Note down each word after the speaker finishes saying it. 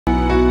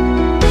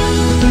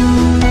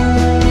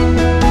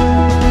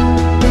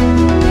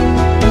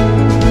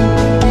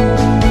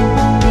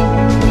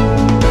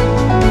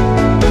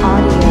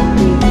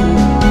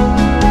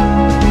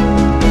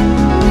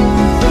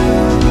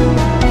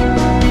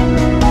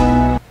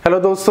Hello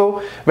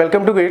दोस्तों,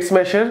 welcome to Great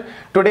Smasher.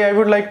 Today I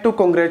would like to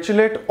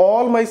congratulate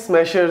all my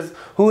smashers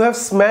who have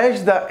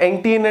smashed the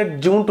NTA net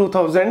June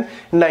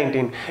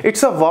 2019.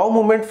 It's a wow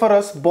moment for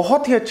us.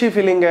 बहुत ही अच्छी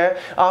feeling है.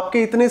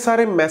 आपके इतने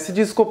सारे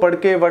messages को पढ़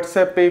के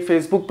व्हाट्सएप पे,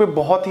 फेसबुक पे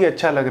बहुत ही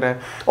अच्छा लग रहा है.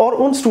 और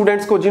उन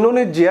स्टूडेंट्स को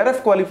जिन्होंने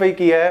JRF क्वालिफाई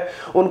किया है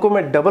उनको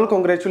मैं डबल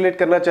कॉन्ग्रेचुलेट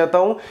करना चाहता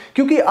हूँ,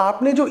 क्योंकि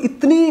आपने जो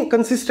इतनी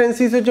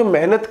कंसिस्टेंसी से जो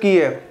मेहनत की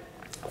है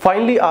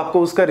फाइनली आपको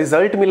उसका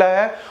रिजल्ट मिला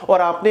है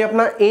और आपने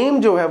अपना एम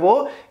जो है वो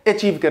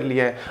अचीव कर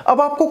लिया है.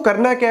 अब आपको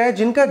करना क्या है,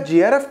 जिनका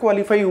JRF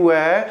क्वालिफाई हुआ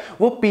है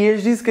वो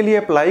PhDs के लिए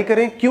अप्लाई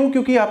करें. क्यों?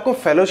 क्योंकि आपको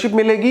फेलोशिप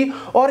मिलेगी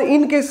और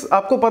इन केस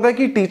आपको पता है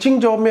कि टीचिंग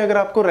जॉब में अगर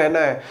आपको रहना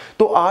है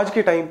तो आज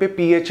के टाइम पे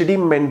PhD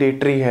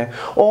मैंडेटरी है.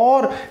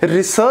 और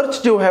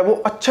रिसर्च जो है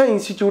वो अच्छा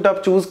इंस्टीट्यूट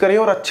आप चूज करें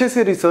और अच्छे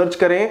से रिसर्च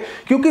करें,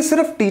 क्योंकि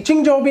सिर्फ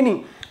टीचिंग जॉब ही नहीं,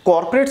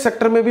 कॉर्पोरेट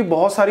सेक्टर में भी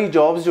बहुत सारी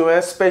जॉब्स जो है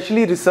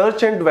स्पेशली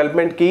रिसर्च एंड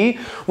डेवलपमेंट की,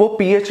 वो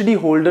PhD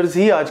होल्डर्स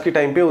ही आज के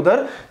टाइम पे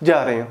उधर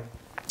जा रहे हैं.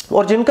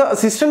 और जिनका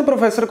असिस्टेंट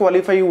प्रोफेसर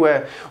क्वालिफाई हुआ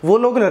है वो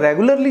लोग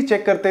रेगुलरली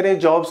चेक करते रहे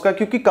जॉब्स का,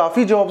 क्योंकि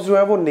काफी जॉब्स जो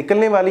है वो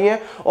निकलने वाली हैं.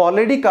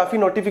 ऑलरेडी काफी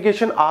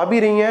नोटिफिकेशन आ भी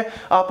रही हैं,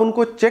 आप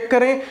उनको चेक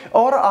करें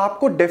और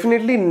आपको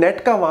डेफिनेटली नेट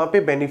का वहां पे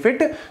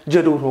बेनिफिट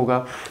जरूर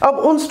होगा. अब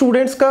उन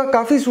स्टूडेंट्स का,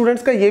 काफी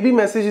स्टूडेंट्स का ये भी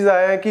मैसेजेस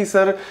आया है कि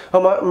सर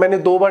मैंने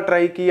 2 बार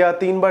ट्राई किया,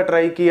 3 बार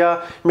ट्राई किया,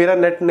 मेरा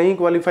नेट नहीं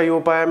क्वालिफाई हो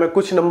पाया, मैं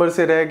कुछ नंबर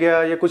से रह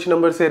गया या कुछ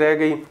नंबर से रह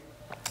गई.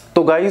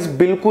 तो गाइस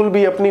बिल्कुल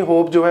भी अपनी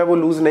होप जो है वो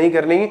लूज नहीं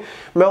करनी.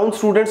 मैं उन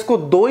स्टूडेंट्स को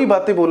 2 ही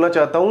बातें बोलना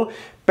चाहता हूं.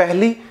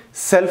 पहली,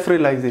 सेल्फ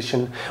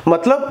रियलाइजेशन,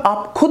 मतलब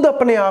आप खुद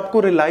अपने आप को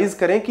रियलाइज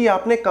करें कि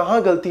आपने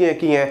कहां गलतियां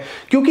की हैं,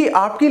 क्योंकि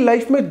आपकी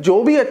लाइफ में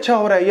जो भी अच्छा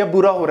हो रहा है या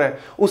बुरा हो रहा है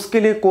उसके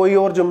लिए कोई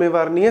और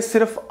जिम्मेवार नहीं है,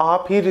 सिर्फ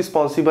आप ही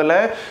रिस्पॉन्सिबल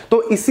है.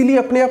 तो इसीलिए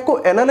अपने आप को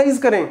एनालाइज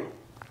करें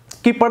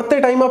कि पढ़ते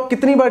टाइम आप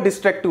कितनी बार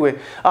डिस्ट्रैक्ट हुए.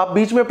 आप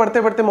बीच में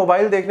पढ़ते पढ़ते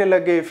मोबाइल देखने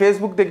लग गए,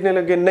 फेसबुक देखने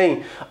लग गए. नहीं,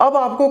 अब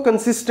आपको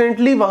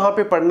कंसिस्टेंटली वहां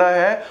पे पढ़ना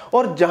है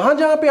और जहां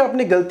जहां पे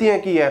आपने गलतियां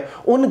की है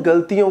उन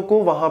गलतियों को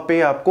वहां पे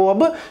आपको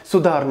अब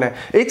सुधारना है.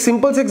 एक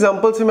सिंपल से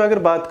एग्जांपल से मैं अगर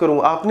बात करूं,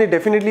 आपने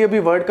डेफिनेटली अभी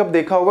वर्ल्ड कप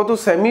देखा होगा, तो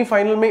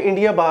सेमीफाइनल में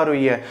इंडिया बाहर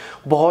हुई है,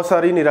 बहुत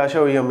सारी निराशा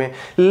हुई हमें.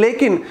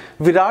 लेकिन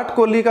विराट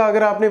कोहली का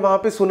अगर आपने वहां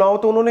पे सुना हो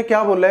तो उन्होंने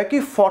क्या बोला है कि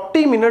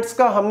 40 मिनट्स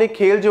का हमने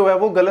खेल जो है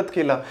वो गलत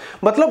खेला,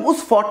 मतलब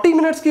उस 40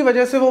 मिनट्स की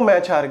वजह से वो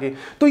मैच हार गए.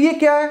 तो ये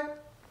क्या है?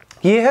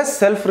 ये है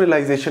सेल्फ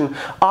रियलाइजेशन.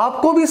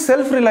 आपको भी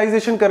सेल्फ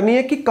रियलाइजेशन करनी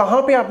है कि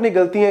कहां पे आपने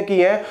गलतियां की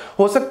हैं.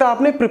 हो सकता है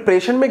आपने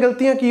प्रिपरेशन में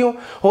गलतियां की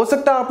हो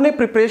सकता है आपने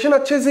प्रिपरेशन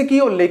अच्छे से की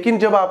हो, लेकिन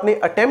जब आपने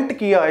अटेम्प्ट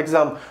किया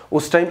एग्जाम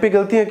उस टाइम पे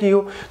गलतियां की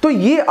हो. तो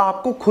ये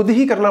आपको खुद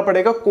ही करना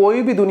पड़ेगा,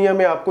 कोई भी दुनिया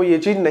में आपको ये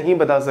चीज नहीं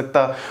बता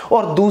सकता.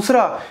 और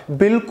दूसरा,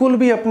 बिल्कुल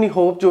भी अपनी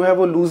होप जो है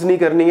वो लूज नहीं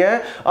करनी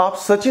है. आप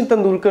सचिन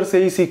तेंदुलकर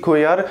से ही सीखो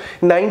यार.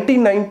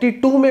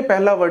 1992 में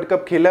पहला वर्ल्ड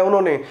कप खेला है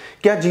उन्होंने,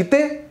 क्या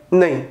जीते?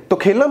 नहीं. तो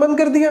खेलना बंद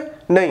कर दिया?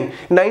 नहीं.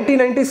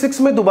 1996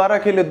 में दोबारा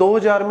खेले,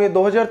 2000 में,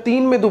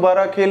 2003 में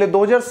दोबारा खेले,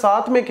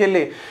 2007 में खेले,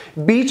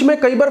 बीच में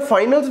कई बार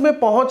फाइनल्स में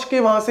पहुंच के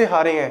वहां से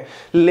हारे हैं,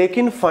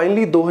 लेकिन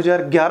फाइनली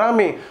 2011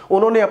 में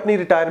उन्होंने अपनी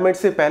रिटायरमेंट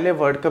से पहले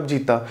वर्ल्ड कप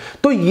जीता.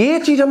 तो ये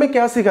चीज हमें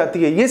क्या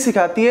सिखाती है? ये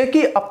सिखाती है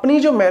कि अपनी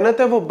जो मेहनत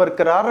है वो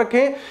बरकरार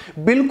रखें,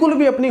 बिल्कुल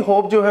भी अपनी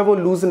होप जो है वो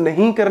लूज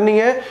नहीं करनी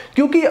है.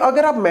 क्योंकि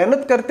अगर आप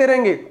मेहनत करते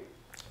रहेंगे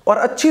और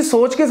अच्छी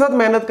सोच के साथ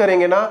मेहनत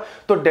करेंगे ना,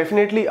 तो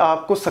डेफिनेटली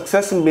आपको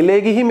सक्सेस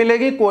मिलेगी ही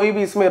मिलेगी, कोई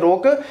भी इसमें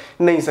रोक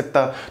नहीं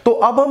सकता. तो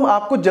अब हम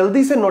आपको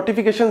जल्दी से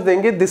नोटिफिकेशंस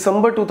देंगे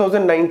दिसंबर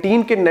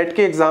 2019 के नेट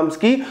के एग्जाम्स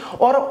की,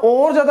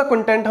 और ज्यादा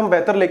कंटेंट हम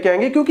बेहतर लेके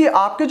आएंगे, क्योंकि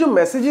आपके जो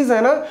मैसेजेस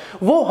है ना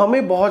वो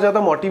हमें बहुत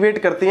ज्यादा मोटिवेट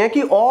करते हैं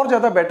कि और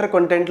ज्यादा बेटर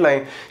कंटेंट लाएं.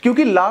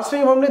 क्योंकि लास्ट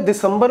टाइम हमने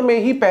दिसंबर में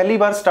ही पहली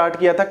बार स्टार्ट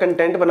किया था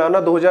कंटेंट बनाना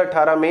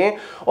 2018 में,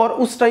 और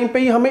उस टाइम पे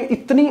ही हमें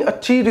इतनी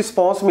अच्छी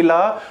रिस्पॉन्स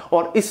मिला,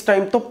 और इस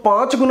टाइम तो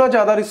 5 गुना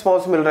ज्यादा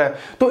रिस्पांस मिल रहा है.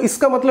 तो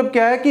इसका मतलब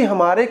क्या है कि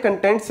हमारे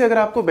कंटेंट से अगर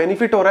आपको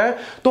बेनिफिट हो रहा है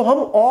तो हम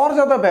और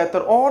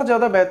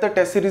ज्यादा बेहतर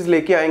टेस्ट सीरीज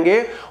लेके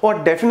आएंगे,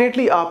 और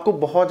डेफिनेटली आपको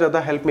बहुत ज्यादा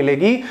हेल्प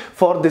मिलेगी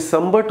फॉर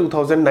दिसंबर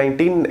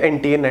 2019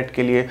 NTA नेट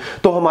के लिए.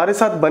 तो हमारे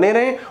साथ बने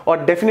रहें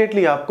और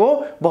डेफिनेटली आपको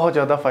बहुत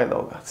ज्यादा फायदा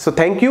होगा. So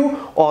thank you,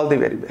 all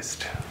the very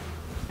best.